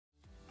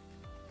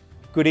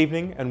Good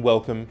evening and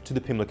welcome to the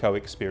Pimlico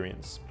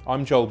Experience.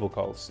 I'm Joel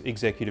Buchholz,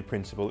 Executive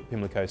Principal at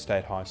Pimlico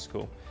State High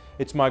School.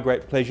 It's my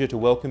great pleasure to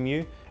welcome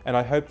you, and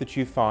I hope that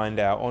you find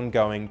our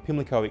ongoing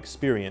Pimlico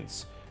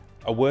Experience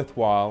a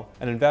worthwhile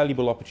and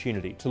invaluable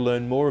opportunity to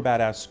learn more about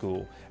our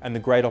school and the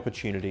great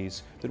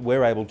opportunities that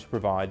we're able to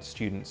provide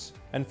students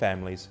and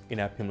families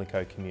in our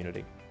Pimlico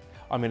community.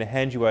 I'm going to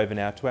hand you over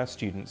now to our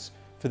students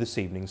for this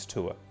evening's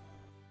tour.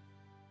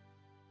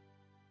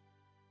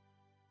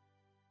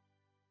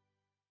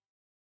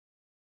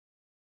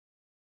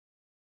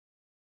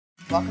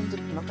 Welcome to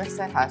Pimlico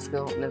State High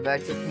School and the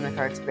virtual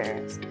Pimlico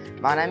Experience.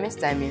 My name is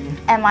Damien.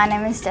 And my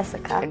name is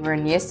Jessica. And we're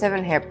in Year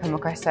 7 here at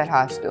Pimlico State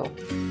High School.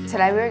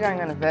 Today we are going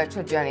on a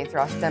virtual journey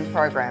through our STEM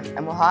program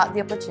and we'll highlight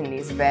the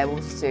opportunities available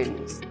to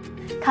students.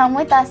 Come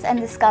with us and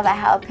discover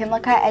how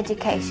Pimlico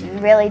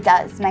education really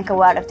does make a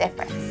world of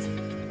difference.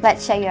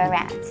 Let's show you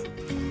around.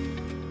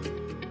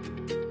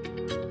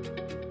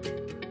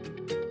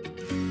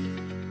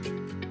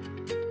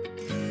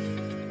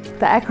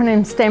 The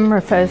acronym STEM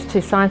refers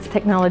to Science,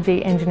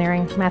 Technology,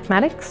 Engineering,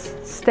 Mathematics.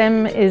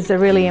 STEM is a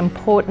really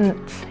important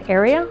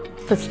area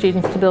for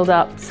students to build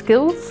up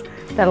skills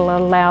that will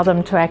allow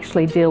them to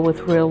actually deal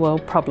with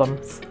real-world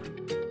problems.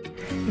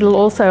 It will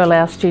also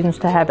allow students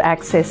to have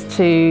access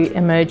to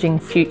emerging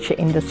future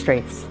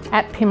industries.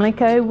 At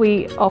Pimlico,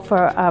 we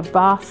offer a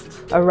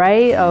vast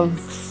array of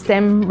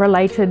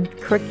STEM-related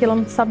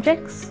curriculum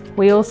subjects.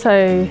 We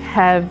also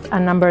have a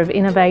number of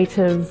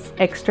innovative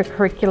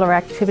extracurricular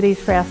activities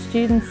for our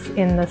students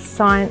in the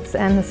Science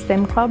and the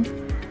STEM Club,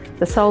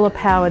 the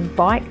Solar-Powered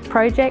Bike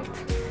Project,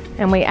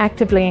 and we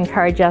actively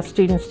encourage our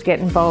students to get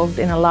involved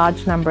in a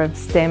large number of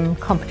STEM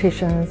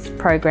competitions,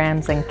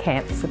 programs and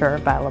camps that are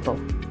available.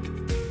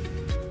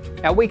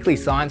 Our weekly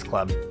Science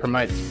Club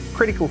promotes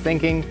critical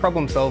thinking,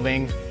 problem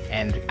solving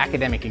and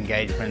academic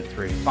engagement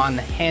through fun,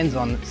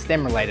 hands-on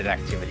STEM-related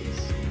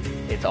activities.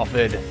 It's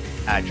offered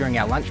during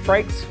our lunch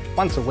breaks,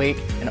 once a week,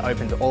 and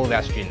open to all of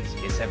our students,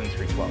 Year 7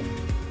 through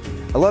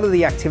 12. A lot of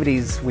the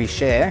activities we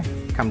share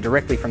come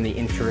directly from the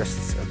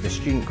interests of the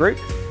student group,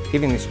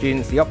 giving the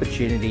students the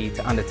opportunity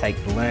to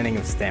undertake the learning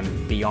of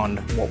STEM beyond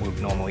what we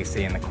would normally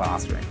see in the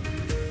classroom.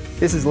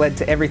 This has led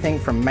to everything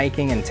from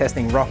making and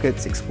testing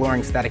rockets,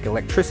 exploring static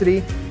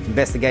electricity,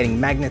 investigating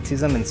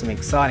magnetism and some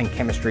exciting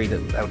chemistry that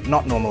they would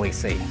not normally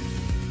see.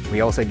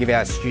 We also give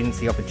our students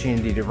the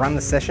opportunity to run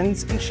the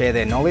sessions and share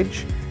their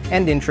knowledge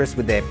and interest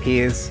with their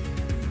peers.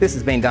 This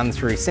has been done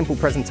through simple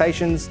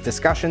presentations,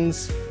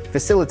 discussions,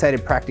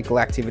 facilitated practical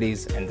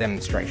activities and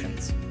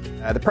demonstrations.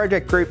 The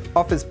project group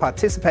offers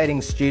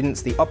participating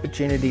students the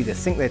opportunity to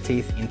sink their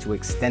teeth into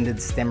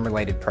extended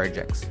STEM-related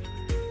projects.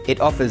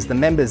 It offers the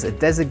members a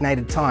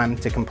designated time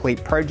to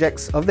complete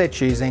projects of their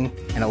choosing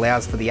and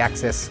allows for the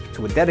access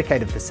to a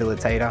dedicated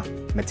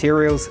facilitator,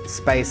 materials,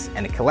 space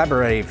and a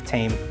collaborative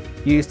team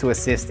used to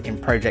assist in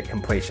project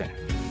completion.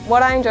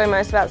 What I enjoy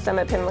most about STEM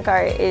at Pimlico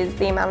is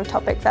the amount of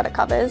topics that it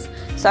covers.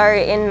 So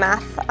in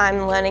math,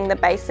 I'm learning the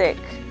basic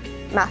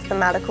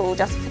mathematical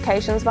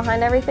justifications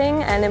behind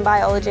everything, and in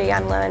biology,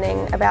 I'm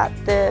learning about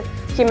the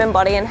human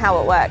body and how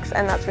it works,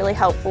 and that's really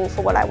helpful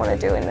for what I want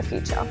to do in the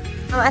future.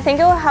 I think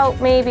it will help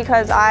me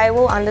because I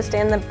will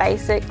understand the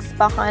basics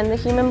behind the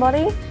human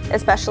body,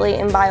 especially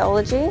in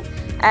biology.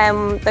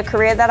 The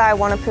career that I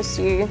want to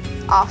pursue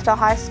after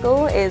high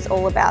school is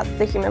all about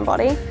the human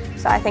body.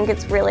 So I think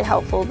it's really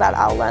helpful that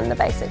I'll learn the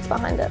basics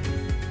behind it.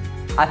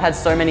 I've had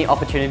so many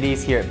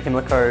opportunities here at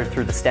Pimlico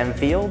through the STEM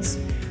fields,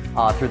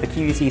 through the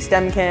QUT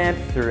STEM camp,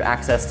 through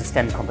access to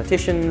STEM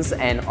competitions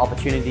and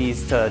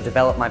opportunities to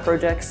develop my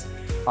projects.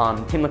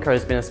 Pimlico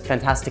has been a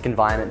fantastic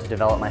environment to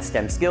develop my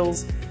STEM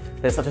skills.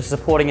 There's such a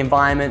supporting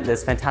environment,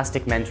 there's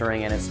fantastic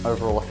mentoring and it's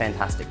overall a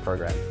fantastic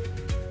program.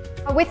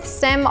 With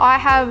STEM, I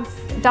have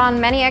done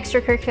many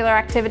extracurricular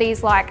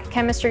activities like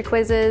chemistry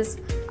quizzes,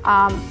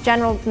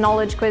 general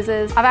knowledge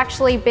quizzes. I've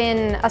actually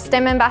been a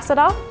STEM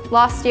ambassador.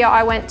 Last year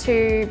I went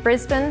to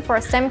Brisbane for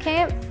a STEM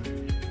camp.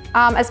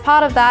 As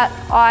part of that,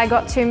 I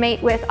got to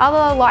meet with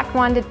other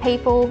like-minded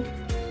people.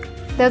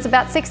 There was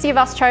about 60 of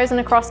us chosen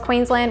across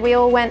Queensland. We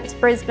all went to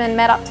Brisbane,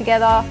 met up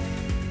together.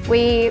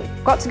 We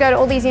got to go to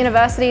all these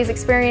universities,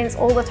 experience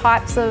all the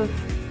types of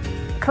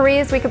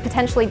careers we could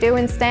potentially do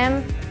in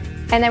STEM.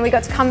 And then we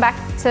got to come back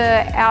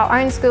to our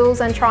own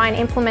schools and try and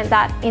implement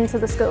that into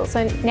the school.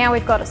 So now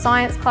we've got a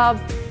science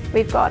club,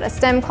 we've got a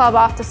STEM club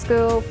after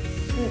school.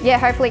 Yeah,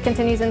 hopefully it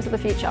continues into the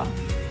future.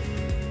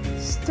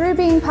 Through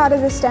being part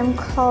of the STEM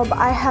club,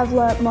 I have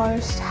learnt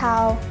most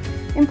how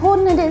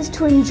important it is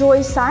to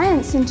enjoy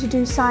science and to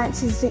do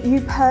sciences that you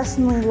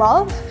personally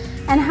love,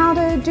 and how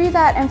to do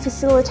that and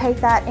facilitate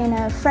that in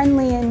a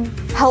friendly and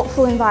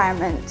helpful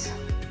environment.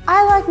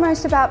 I like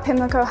most about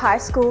Pimlico High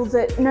School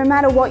that no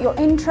matter what your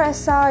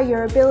interests are,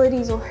 your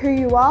abilities or who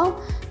you are,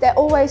 they're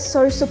always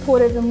so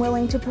supportive and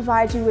willing to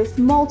provide you with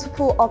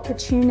multiple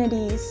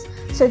opportunities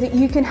so that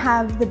you can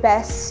have the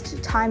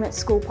best time at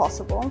school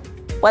possible.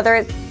 Whether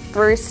it's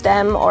through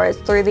STEM or it's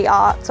through the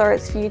arts or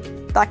it's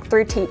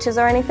through teachers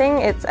or anything,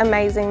 it's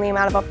amazing the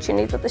amount of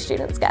opportunities that the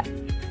students get.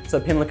 So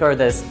at Pimlico,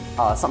 there's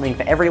something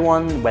for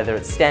everyone, whether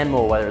it's STEM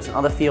or whether it's in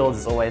other fields,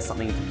 there's always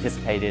something to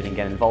participate in and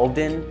get involved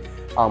in.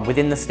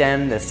 Within the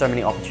STEM, there's so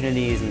many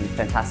opportunities and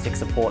fantastic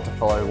support to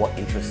follow what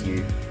interests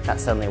you.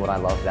 That's certainly what I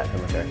love about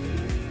Pimlico.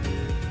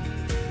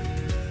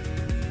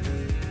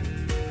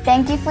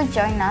 Thank you for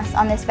joining us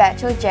on this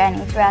virtual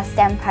journey through our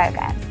STEM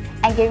programs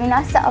and giving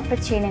us the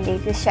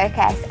opportunity to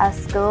showcase our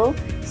school,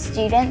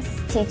 students,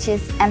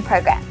 teachers and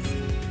programs.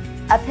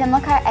 A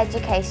Pimlico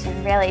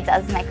education really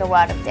does make a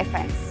world of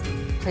difference.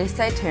 Please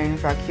stay tuned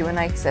for our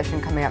Q&A session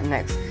coming up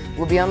next.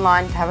 We'll be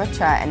online to have a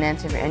chat and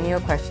answer any of your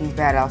questions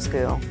about our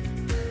school.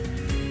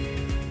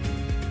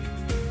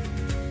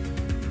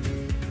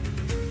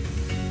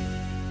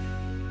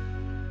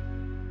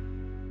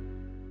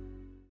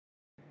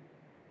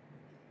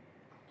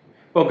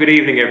 Well, good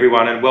evening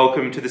everyone and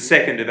welcome to the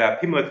second of our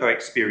Pimlico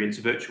Experience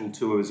virtual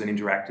tours and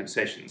interactive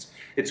sessions.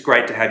 It's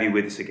great to have you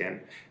with us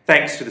again.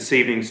 Thanks to this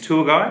evening's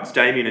tour guides,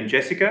 Damien and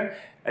Jessica.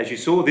 As you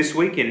saw this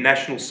week in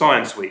National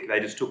Science Week,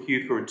 they just took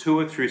you for a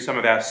tour through some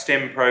of our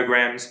STEM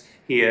programs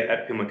here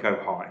at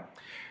Pimlico High.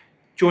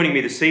 Joining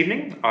me this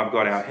evening, I've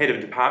got our Head of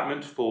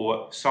Department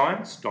for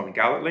Science, Donna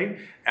Galletley,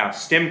 our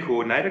STEM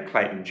Coordinator,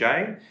 Clayton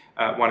Jay,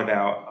 one of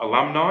our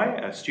alumni,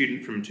 a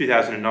student from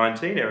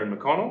 2019, Erin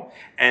McConnell,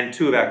 and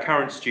two of our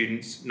current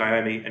students,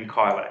 Naomi and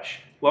Kailash.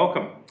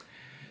 Welcome.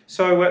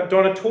 So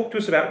Donna, talk to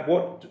us about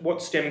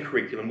what STEM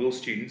curriculum will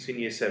students in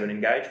Year 7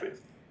 engage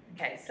with?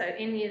 Okay, so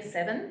in Year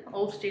 7,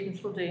 all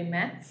students will do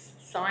maths,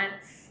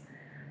 science,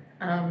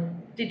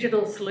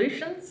 digital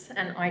solutions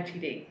and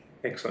ITD.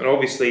 Excellent.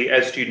 Obviously,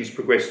 as students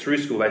progress through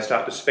school, they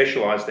start to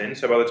specialise then.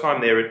 So by the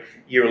time they're at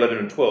Year 11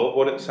 and 12,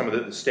 what are some of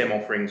the STEM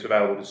offerings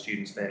available to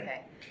students then?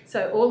 Okay.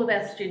 So all of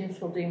our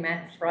students will do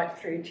maths right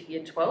through to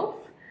Year 12,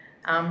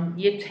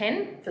 Year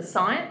 10 for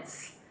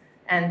science,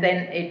 and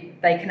then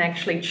they can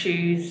actually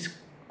choose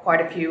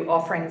quite a few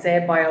offerings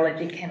there: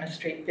 biology,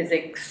 chemistry,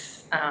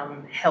 physics,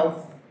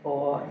 health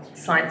or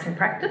science in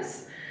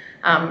practice.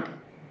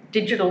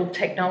 Digital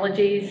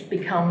technologies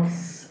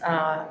becomes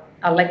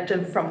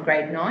elective from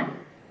grade 9,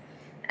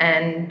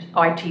 and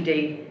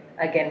ITD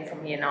again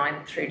from Year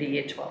 9 through to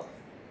Year 12.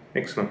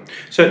 Excellent.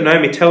 So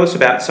Naomi, tell us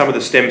about some of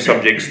the STEM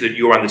subjects that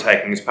you're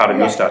undertaking as part of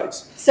your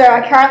studies. So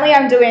currently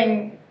I'm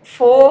doing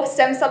 4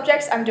 STEM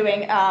subjects. I'm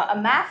doing a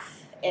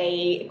math,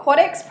 a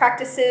aquatics,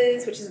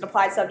 practices, which is an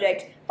applied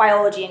subject,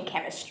 biology and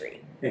chemistry.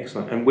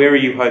 Excellent. And where are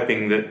you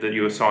hoping that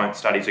your science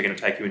studies are going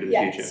to take you into the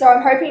future? So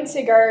I'm hoping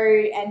to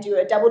go and do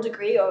a double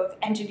degree of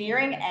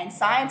engineering and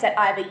science at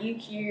either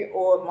UQ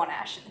or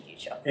Monash in the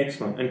future.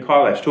 Excellent. And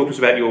Kailash, talk to us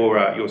about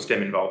your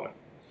STEM involvement.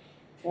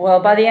 Well,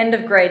 by the end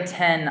of grade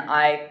 10,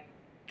 I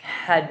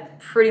had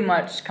pretty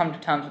much come to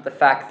terms with the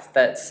fact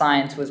that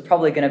science was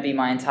probably going to be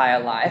my entire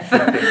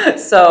life.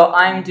 So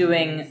I'm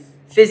doing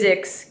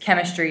physics,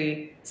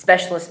 chemistry,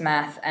 specialist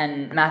math,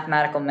 and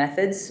mathematical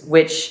methods,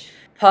 which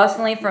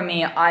personally for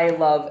me, I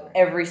love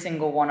every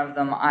single one of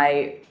them.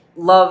 I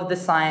love the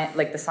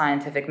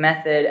scientific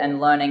method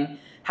and learning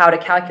how to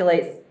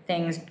calculate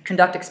things,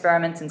 conduct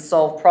experiments, and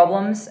solve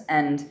problems.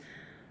 And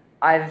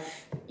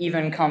I've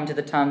even come to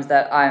the terms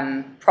that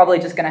I'm probably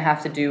just going to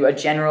have to do a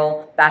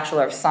general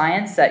Bachelor of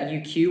Science at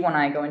UQ when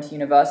I go into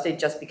university,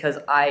 just because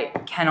I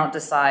cannot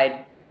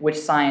decide which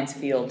science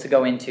field to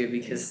go into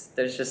because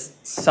there's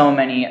just so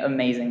many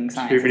amazing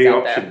sciences Too many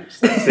out options.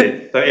 There. That's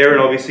it. So Erin,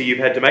 obviously you've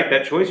had to make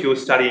that choice. You're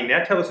studying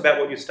now. Tell us about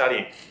what you're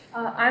studying.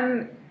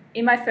 I'm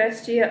in my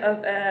first year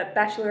of a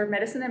Bachelor of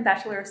Medicine and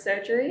Bachelor of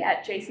Surgery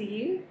at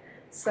JCU.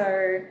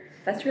 So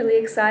that's really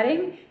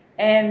exciting.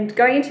 And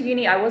going into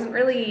uni, I wasn't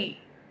really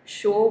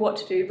sure what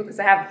to do because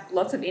I have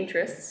lots of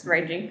interests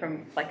ranging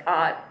from like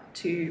art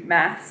to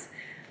maths.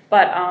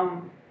 But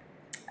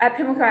at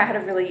Pimlico, I had a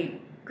really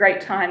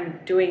great time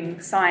doing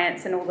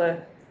science and all the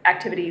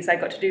activities I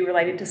got to do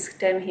related to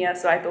STEM here.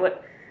 So I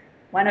thought,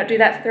 why not do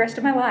that for the rest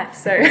of my life?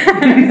 So.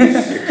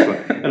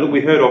 Excellent. And look,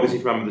 we heard obviously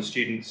from the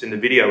students in the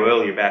video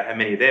earlier about how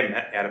many of them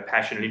had a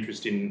passion and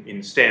interest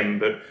in STEM,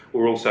 but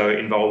were also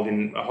involved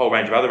in a whole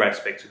range of other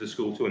aspects of the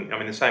school too. And I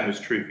mean, the same was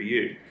true for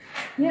you.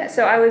 Yeah,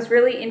 so I was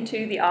really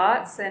into the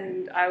arts,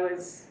 and I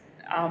was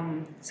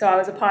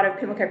a part of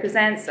Pimlico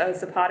Presents. I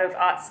was a part of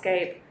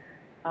Artscape.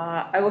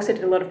 I also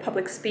did a lot of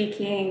public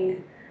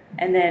speaking,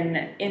 and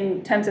then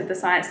in terms of the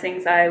science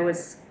things, I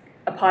was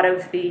a part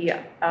of the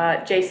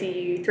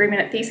JCU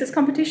 3-minute thesis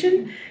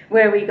competition,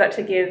 where we got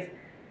to give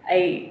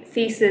a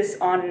thesis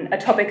on a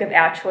topic of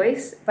our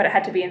choice, but it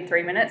had to be in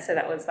 3 minutes, so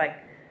that was like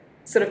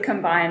sort of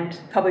combined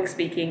public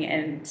speaking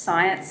and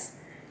science.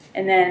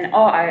 And then,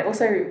 I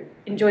also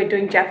enjoyed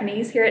doing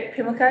Japanese here at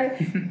Pimlico,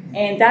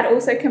 and that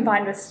also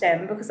combined with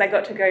STEM because I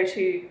got to go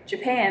to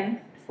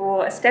Japan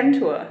for a STEM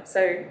tour,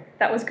 so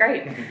that was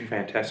great.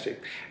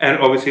 Fantastic. And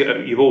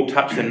obviously you've all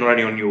touched not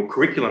only on your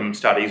curriculum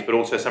studies, but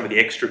also some of the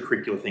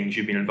extracurricular things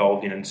you've been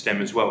involved in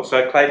STEM as well.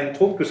 So Clayton,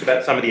 talk to us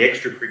about some of the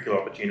extracurricular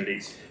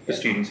opportunities for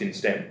students in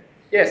STEM.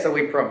 Yeah, so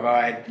we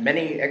provide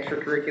many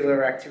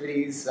extracurricular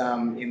activities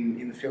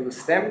in the field of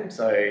STEM,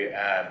 so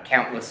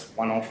countless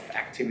one-off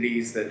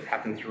activities that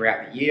happen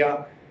throughout the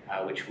year.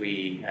 which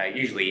we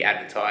usually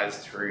advertise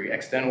through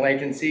external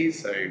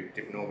agencies, so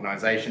different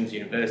organisations,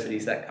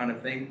 universities, that kind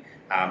of thing.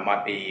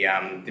 Might be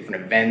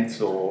different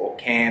events or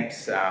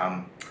camps,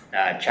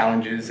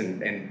 challenges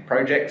and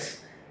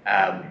projects.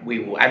 We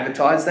will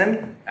advertise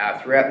them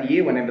throughout the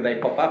year whenever they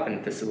pop up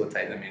and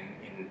facilitate them in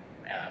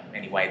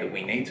any way that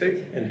we need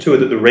to. And two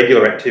of the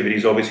regular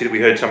activities, obviously, that we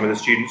heard some of the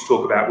students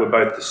talk about were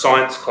both the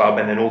science club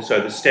and then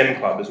also the STEM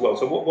club as well.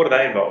 So what do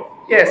they involve?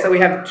 Yeah, so we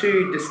have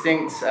two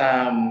distinct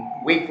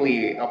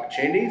weekly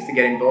opportunities to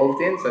get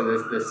involved in. So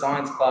the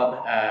science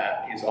club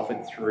is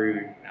offered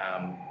through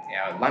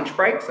our lunch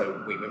break,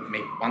 so we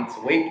meet once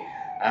a week.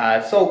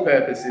 Sole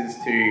purpose is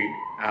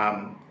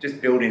to just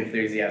build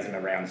enthusiasm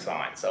around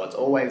science. So it's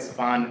always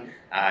fun.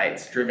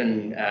 It's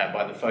driven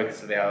by the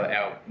focus of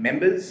our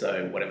members.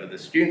 So whatever the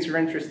students are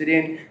interested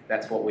in,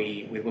 that's what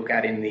we look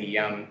at in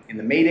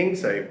the meeting.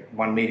 So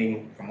one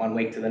meeting from one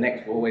week to the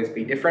next will always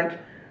be different.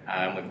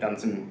 We've done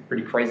some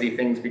pretty crazy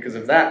things because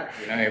of that.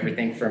 You know,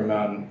 everything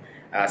from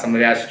some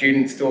of our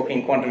students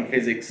talking quantum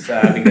physics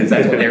because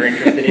that's what they're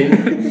interested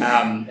in,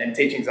 and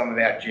teaching some of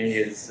our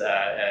juniors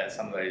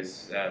some of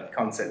those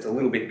concepts a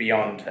little bit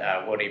beyond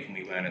what even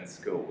we learn at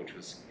school, which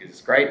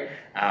is great.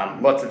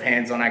 Lots of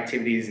hands-on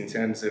activities in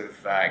terms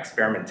of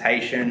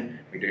experimentation.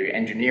 We do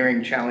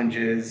engineering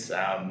challenges,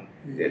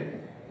 you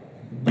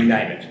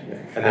name it.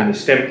 And then the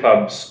STEM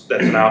clubs,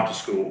 that's an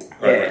after-school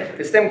program. Yeah,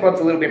 the STEM club's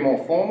a little bit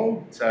more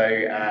formal, so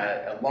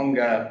a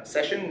longer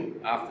session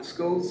after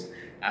schools,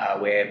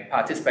 where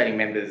participating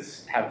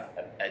members have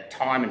a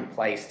time and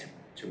place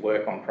to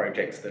work on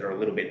projects that are a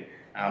little bit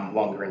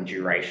longer in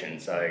duration,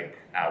 so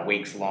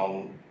weeks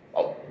long,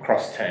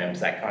 cross terms,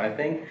 that kind of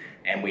thing.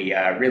 And we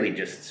really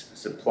just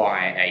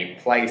supply a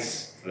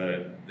place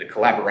for the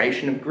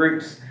collaboration of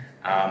groups,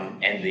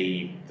 and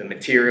the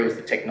materials,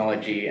 the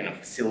technology, and a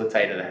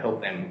facilitator to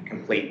help them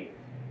complete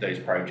those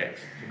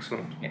projects.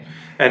 Excellent. Yeah.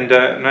 And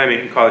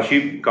Naomi and Kailash,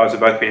 you guys have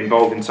both been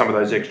involved in some of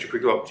those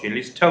extracurricular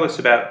opportunities. Tell us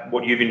about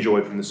what you've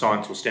enjoyed from the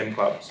science or STEM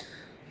clubs.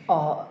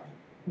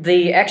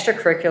 The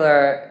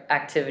extracurricular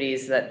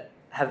activities that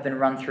have been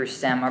run through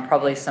STEM are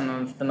probably some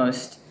of the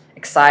most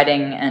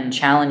exciting and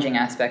challenging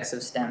aspects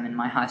of STEM in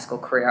my high school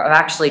career. I've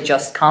actually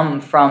just come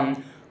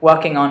from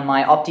working on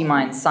my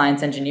OptiMind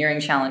Science Engineering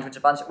Challenge with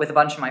a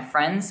bunch of my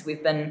friends.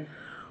 We've been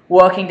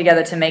working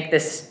together to make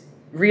this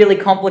really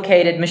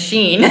complicated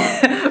machine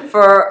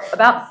for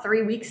about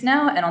 3 weeks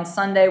now, and on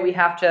Sunday we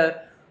have to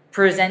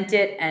present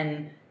it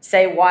and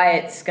say why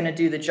it's going to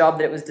do the job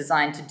that it was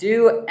designed to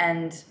do.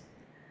 And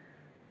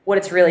what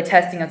it's really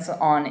testing us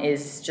on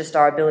is just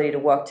our ability to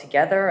work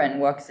together and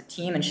work as a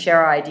team and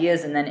share our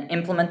ideas and then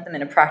implement them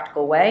in a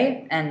practical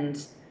way.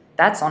 And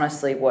that's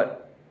honestly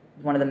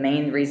one of the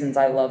main reasons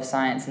I love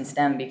science and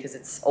STEM, because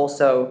it's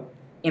also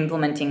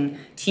implementing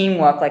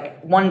teamwork.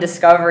 Like, one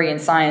discovery in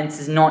science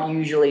is not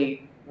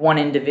usually one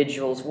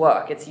individual's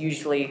work. It's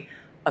usually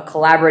a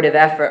collaborative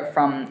effort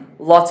from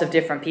lots of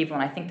different people,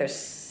 and I think there's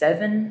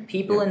 7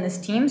 people in this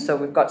team, so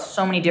we've got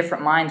so many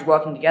different minds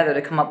working together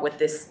to come up with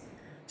this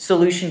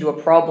solution to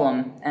a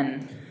problem.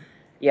 And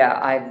yeah,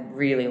 I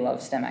really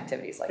love STEM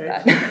activities like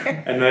that.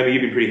 And Naomi,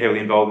 you've been pretty heavily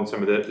involved in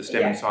some of the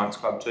STEM and science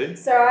club too.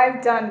 So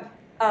I've done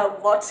a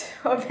lot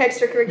of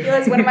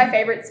extracurriculars. One of my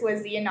favourites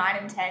was the Year 9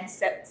 and 10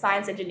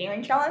 Science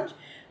Engineering Challenge.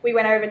 We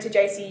went over to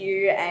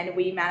JCU and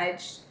we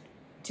managed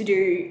to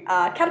do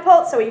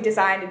catapults. So we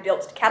designed and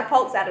built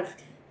catapults out of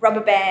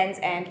rubber bands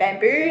and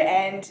bamboo,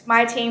 and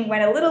my team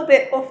went a little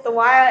bit off the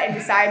wire and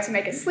decided to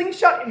make a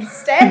slingshot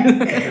instead.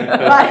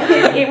 But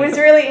it was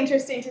really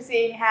interesting to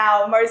see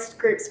how most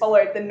groups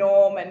followed the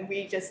norm and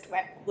we just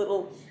went a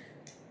little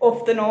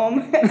off the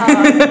norm.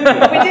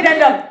 But we did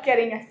end up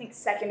getting, I think,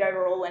 2nd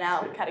overall in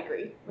our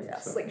category with our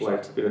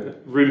slingshot.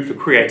 Room for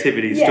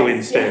creativity still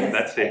in STEM, yes.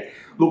 that's it.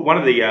 Look, one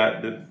of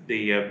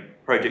the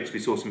projects we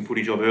saw some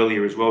footage of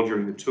earlier as well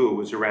during the tour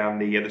was around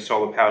the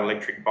solar-powered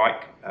electric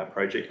bike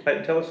project.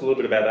 Clayton, tell us a little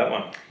bit about that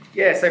one.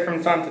 Yeah, so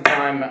from time to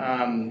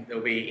time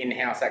there'll be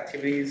in-house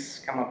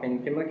activities come up in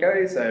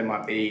Pimlico, so it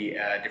might be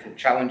different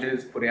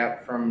challenges put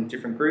out from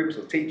different groups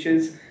or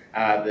teachers.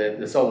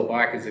 The solar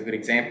bike is a good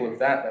example of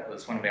that. That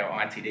was one of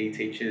our ITD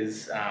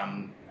teachers'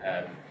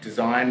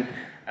 design.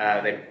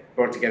 They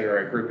brought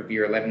together a group of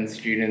Year 11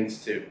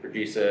 students to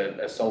produce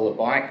a solar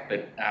bike,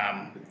 but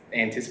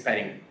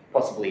anticipating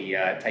possibly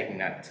taking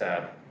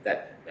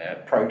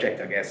that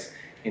project, I guess,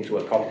 into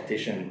a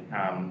competition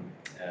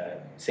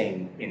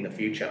scene in the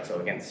future, so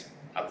against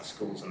other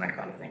schools and that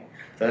kind of thing.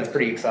 So that's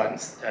pretty exciting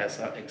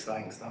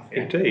stuff.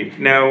 Yeah. Indeed.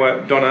 Now,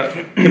 Donna,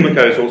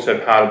 Pimlico is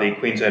also part of the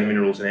Queensland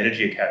Minerals and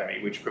Energy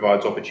Academy, which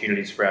provides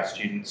opportunities for our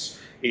students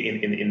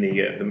in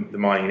the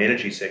mining and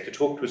energy sector.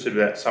 Talk to us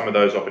about some of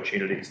those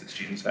opportunities that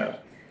students have.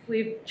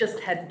 We've just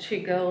had 2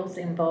 girls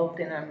involved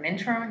in a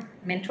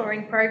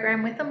mentoring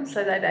program with them.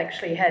 So they've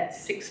actually had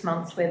 6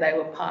 months where they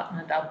were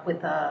partnered up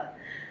with a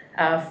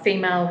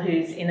female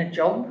who's in a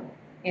job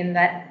in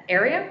that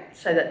area,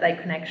 so that they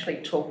can actually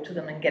talk to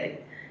them and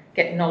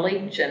get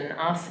knowledge and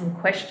ask them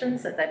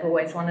questions that they've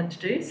always wanted to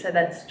do. So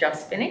that's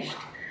just finished.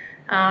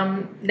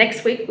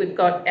 Next week we've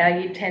got our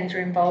Year 10s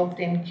are involved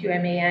in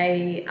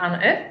QMEA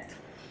Unearthed,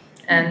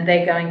 and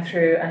they're going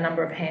through a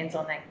number of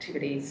hands-on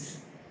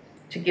activities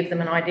to give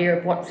them an idea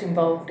of what's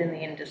involved in the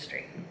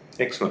industry.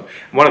 Excellent.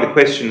 One of the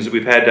questions that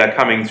we've had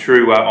coming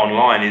through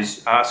online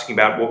is asking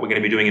about what we're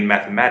going to be doing in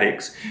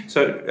mathematics.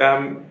 So,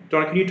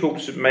 Donna, can you talk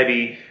to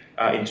maybe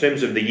in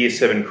terms of the Year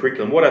 7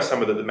 curriculum, what are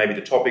some of maybe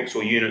the topics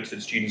or units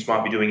that students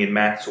might be doing in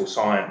maths or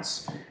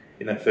science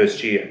in that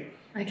first year?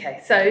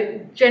 Okay, so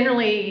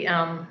generally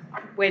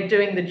we're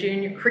doing the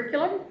junior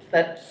curriculum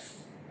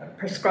that's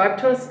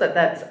prescribed to us,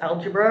 that's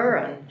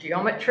algebra and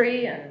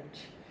geometry and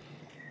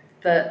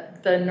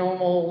the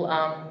normal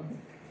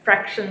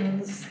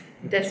fractions,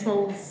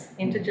 decimals,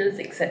 integers,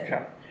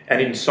 etc.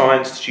 And in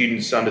science,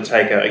 students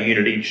undertake a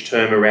unit each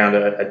term around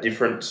a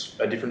different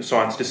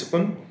science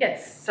discipline?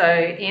 Yes, so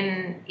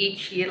in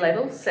each year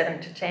level,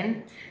 7 to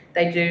 10,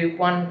 they do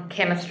one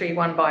chemistry,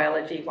 one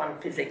biology, one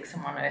physics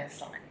and one earth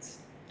science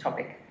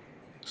topic.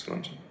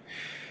 Excellent.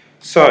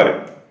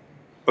 So,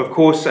 of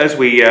course, as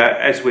we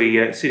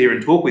sit here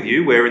and talk with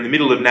you, we're in the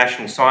middle of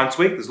National Science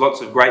Week. There's lots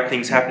of great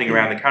things happening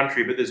around the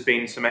country, but there's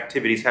been some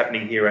activities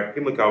happening here at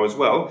Pimlico as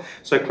well.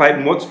 So,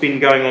 Clayton, what's been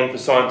going on for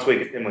Science Week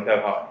at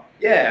Pimlico High?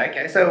 Yeah,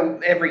 okay. So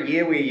every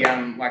year we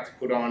like to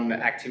put on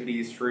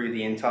activities through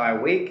the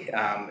entire week,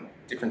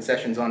 different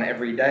sessions on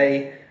every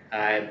day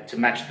to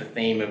match the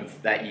theme of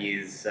that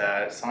year's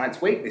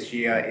Science Week. This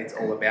year it's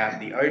all about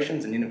the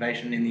oceans and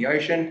innovation in the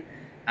ocean.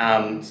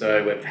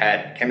 So we've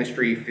had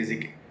chemistry,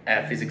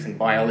 physics and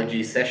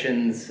biology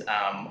sessions,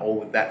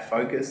 all with that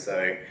focus.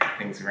 So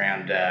things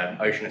around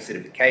ocean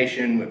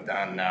acidification. We've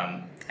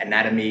done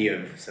anatomy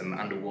of some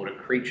underwater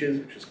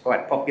creatures, which was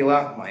quite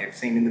popular, you may have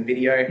seen in the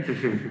video.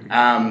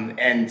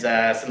 And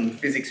some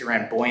physics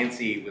around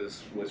buoyancy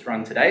was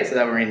run today. So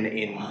they were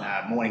in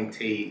morning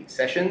tea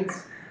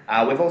sessions.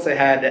 We've also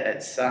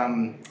had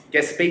some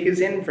guest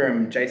speakers in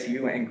from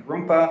JCU and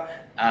Karumpa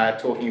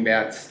talking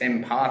about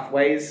STEM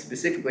pathways,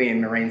 specifically in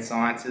marine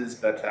sciences,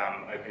 but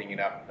opening it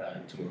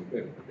up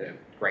to a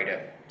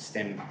greater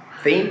STEM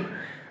theme.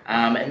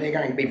 And they're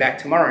going to be back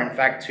tomorrow, in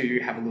fact, to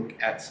have a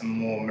look at some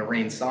more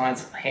marine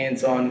science,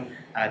 hands-on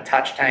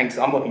touch tanks.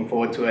 I'm looking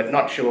forward to it.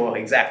 Not sure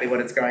exactly what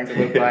it's going to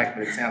look like,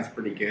 but it sounds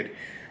pretty good.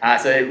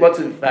 So lots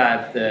of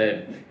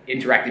the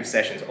interactive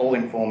sessions, all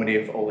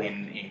informative, all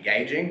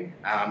engaging.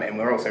 And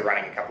we're also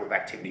running a couple of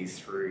activities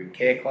through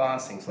care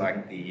class, things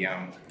like the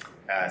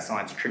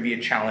Science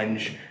Trivia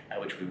Challenge,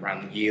 which we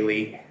run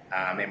yearly.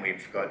 And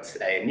we've got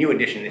a new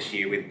addition this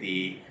year with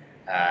the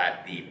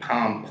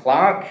Palm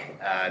Plaque,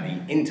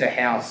 the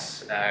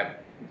Interhouse, I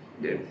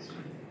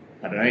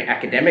don't know,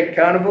 academic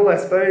carnival, I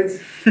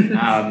suppose.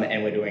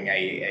 And we're doing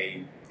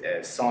a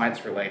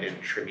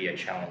science-related trivia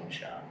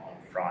challenge on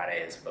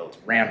Friday as well to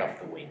round off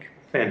the week.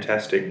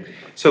 Fantastic.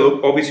 So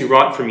look, obviously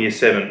right from Year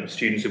 7,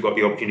 students have got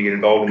the opportunity to get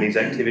involved in these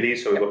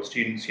activities. So we've got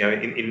students, you know,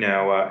 in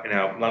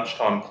our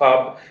lunchtime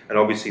club, and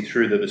obviously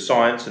through the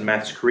science and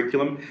maths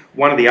curriculum.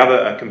 One of the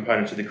other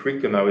components of the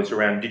curriculum, though, is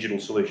around digital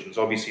solutions.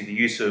 Obviously, the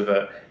use of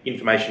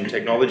information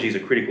technology is a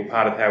critical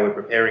part of how we're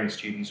preparing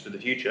students for the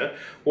future.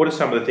 What are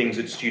some of the things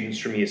that students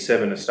from Year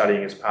 7 are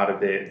studying as part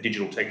of their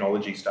digital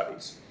technology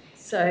studies?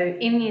 So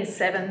in Year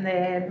 7,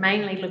 they're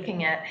mainly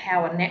looking at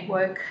how a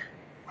network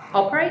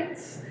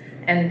operates,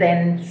 and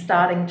then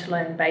starting to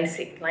learn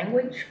basic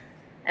language.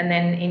 And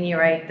then in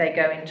Year 8, they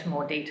go into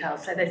more detail.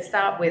 So they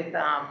start with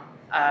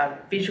a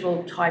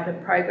visual type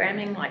of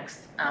programming like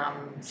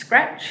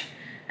Scratch,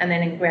 and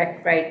then in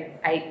grade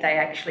 8, they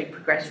actually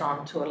progress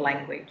on to a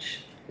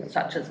language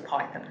such as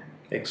Python.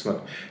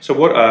 Excellent. So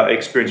what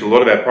experience a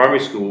lot of our primary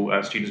school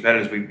students have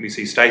had, as we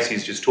see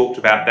Stacey's just talked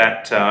about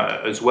that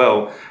as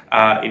well,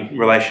 in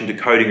relation to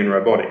coding and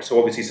robotics. So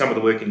obviously some of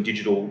the work in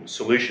digital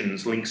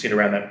solutions links in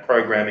around that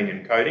programming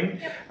and coding.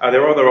 Yep. Are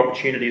there other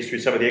opportunities through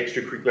some of the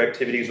extracurricular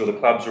activities or the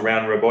clubs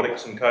around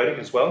robotics and coding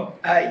as well?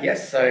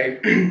 Yes, so,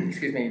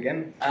 excuse me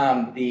again,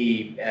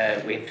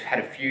 we've had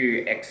a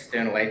few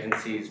external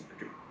agencies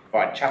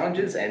provide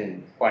challenges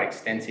and quite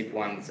extensive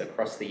ones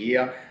across the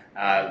year.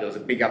 There was a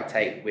big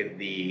uptake with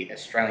the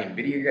Australian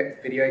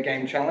Video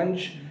Game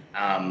Challenge,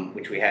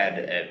 which we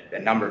had a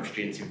number of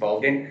students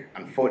involved in.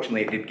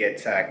 Unfortunately, it did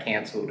get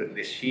cancelled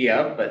this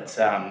year, but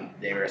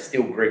there are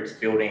still groups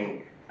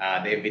building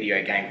their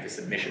video game for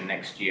submission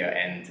next year,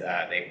 and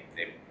they're,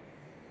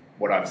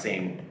 what I've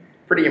seen,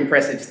 pretty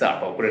impressive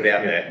stuff, I'll put it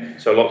out there.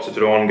 So lots of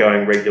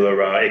ongoing regular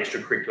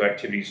extracurricular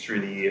activities through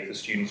the year for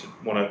students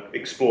that want to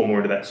explore more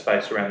into that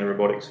space around the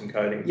robotics and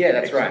coding. Yeah,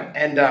 that's right.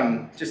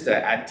 And just to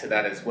add to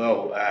that as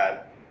well,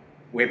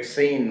 we've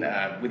seen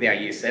with our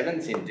Year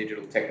 7s in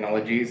digital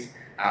technologies,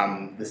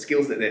 the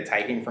skills that they're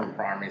taking from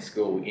primary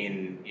school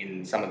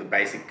in some of the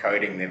basic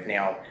coding they've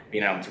now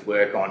been able to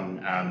work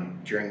on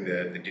during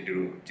the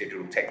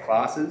digital tech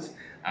classes.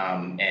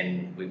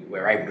 And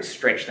we're able to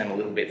stretch them a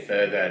little bit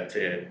further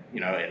to, you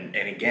know, and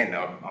again,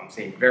 I'm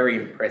seeing very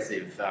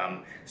impressive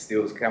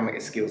skills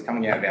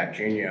coming out of our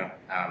junior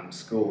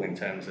school in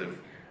terms of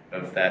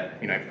of that,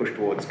 you know, push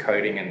towards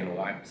coding and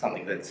like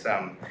something that's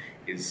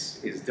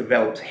is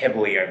developed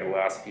heavily over the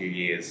last few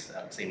years.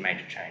 I've seen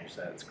major change,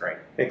 so it's great.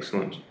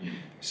 Excellent.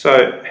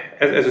 So,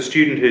 as a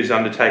student who's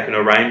undertaken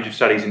a range of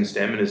studies in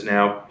STEM and is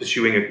now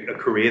pursuing a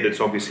career that's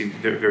obviously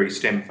very, very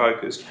STEM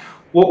focused,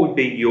 what would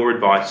be your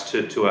advice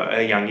to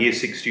a young Year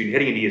 6 student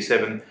heading into Year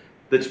 7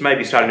 that's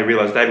maybe starting to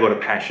realise they've got a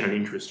passion and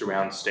interest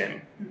around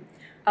STEM?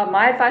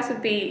 My advice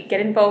would be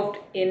get involved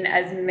in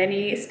as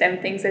many STEM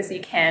things as you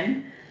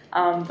can,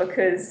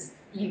 because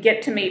you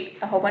get to meet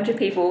a whole bunch of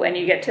people and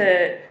you get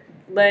to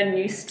learn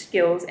new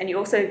skills, and you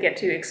also get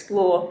to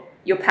explore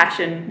your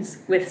passions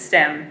with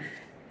STEM.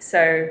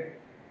 So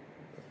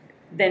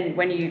then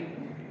when you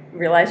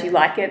realise you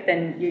like it,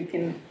 then you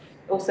can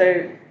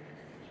also,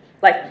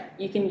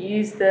 you can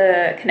use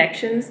the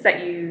connections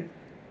that you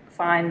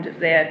find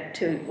there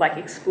to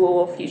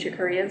explore future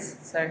careers.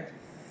 So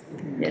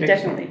yeah,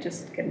 definitely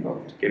just get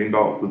involved. Get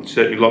involved with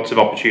certainly lots of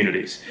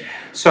opportunities.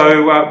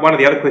 So one of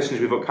the other questions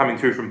we've got coming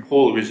through from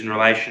Paul is in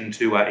relation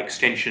to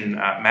extension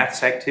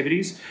maths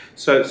activities.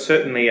 So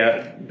certainly,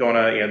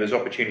 Donna, there's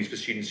opportunities for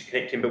students to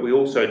connect in, but we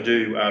also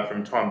do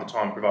from time to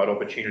time provide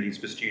opportunities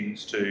for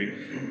students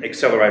to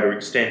accelerate or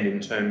extend in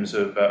terms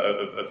of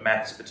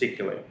maths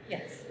particularly.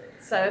 Yes.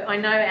 So I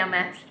know our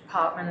maths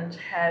department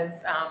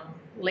have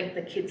linked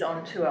the kids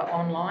onto an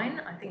online,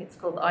 I think it's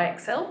called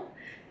IXL,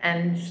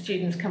 and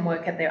students can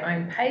work at their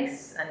own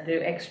pace and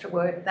do extra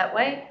work that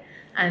way.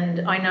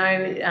 And I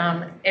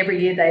know every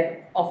year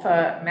they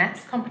offer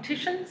maths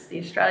competitions, the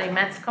Australian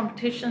maths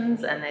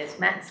competitions, and there's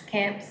maths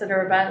camps that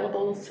are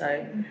available.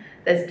 So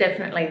there's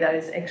definitely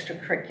those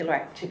extracurricular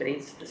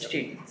activities for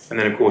students. And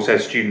then of course,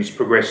 as students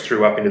progress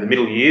through up into the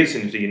middle years,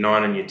 into Year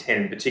 9 and Year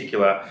 10 in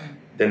particular,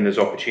 then there's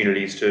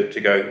opportunities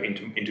to go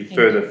into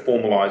further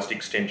formalised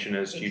extension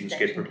as students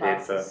get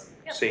prepared for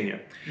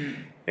senior.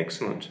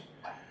 Excellent.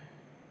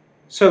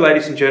 So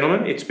ladies and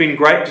gentlemen, it's been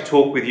great to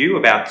talk with you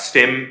about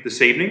STEM this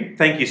evening.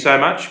 Thank you so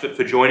much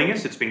for joining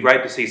us. It's been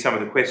great to see some of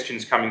the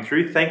questions coming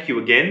through. Thank you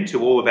again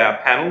to all of our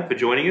panel for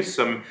joining us,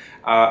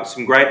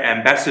 some great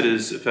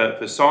ambassadors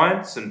for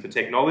science and for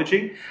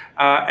technology.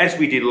 As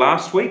we did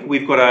last week,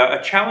 we've got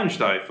a challenge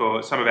though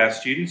for some of our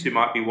students who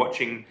might be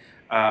watching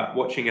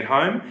at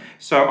home.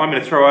 So I'm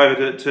going to throw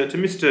over to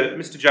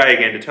Mr. J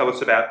again to tell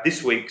us about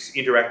this week's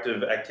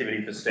interactive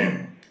activity for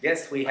STEM.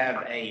 Yes, we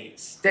have a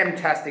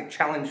STEM-tastic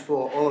challenge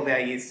for all of our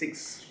Year 6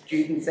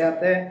 students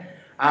out there.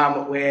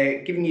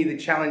 We're giving you the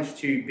challenge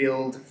to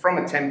build from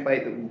a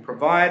template that will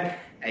provide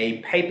a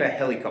paper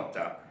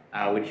helicopter,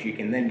 which you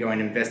can then go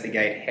and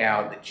investigate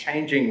how the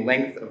changing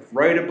length of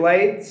rotor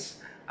blades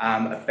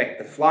affect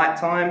the flight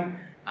time.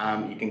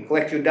 You can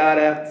collect your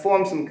data,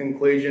 form some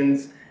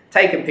conclusions,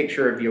 take a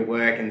picture of your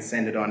work and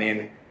send it on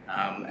in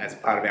as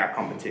part of our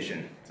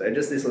competition. So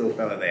just this little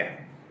fella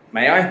there.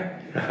 May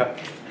I?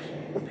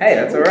 Hey,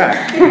 that's all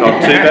right.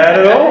 Not too bad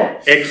at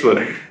all.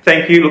 Excellent.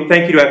 Thank you. Look,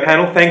 thank you to our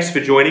panel. Thanks for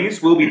joining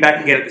us. We'll be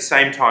back again at the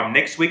same time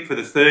next week for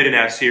the third in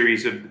our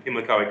series of the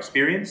Pimlico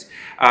Experience.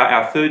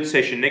 Our third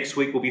session next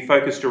week will be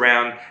focused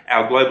around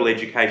our global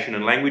education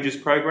and languages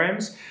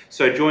programs.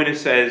 So join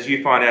us as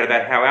you find out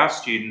about how our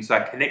students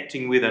are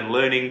connecting with and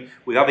learning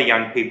with other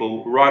young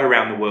people right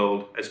around the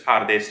world as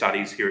part of their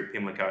studies here at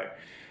Pimlico.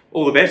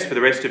 All the best for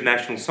the rest of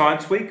National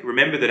Science Week.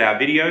 Remember that our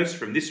videos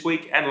from this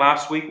week and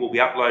last week will be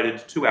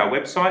uploaded to our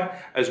website,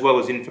 as well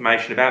as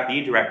information about the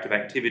interactive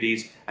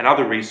activities and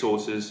other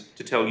resources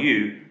to tell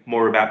you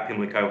more about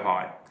Pimlico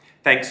High.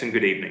 Thanks and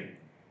good evening.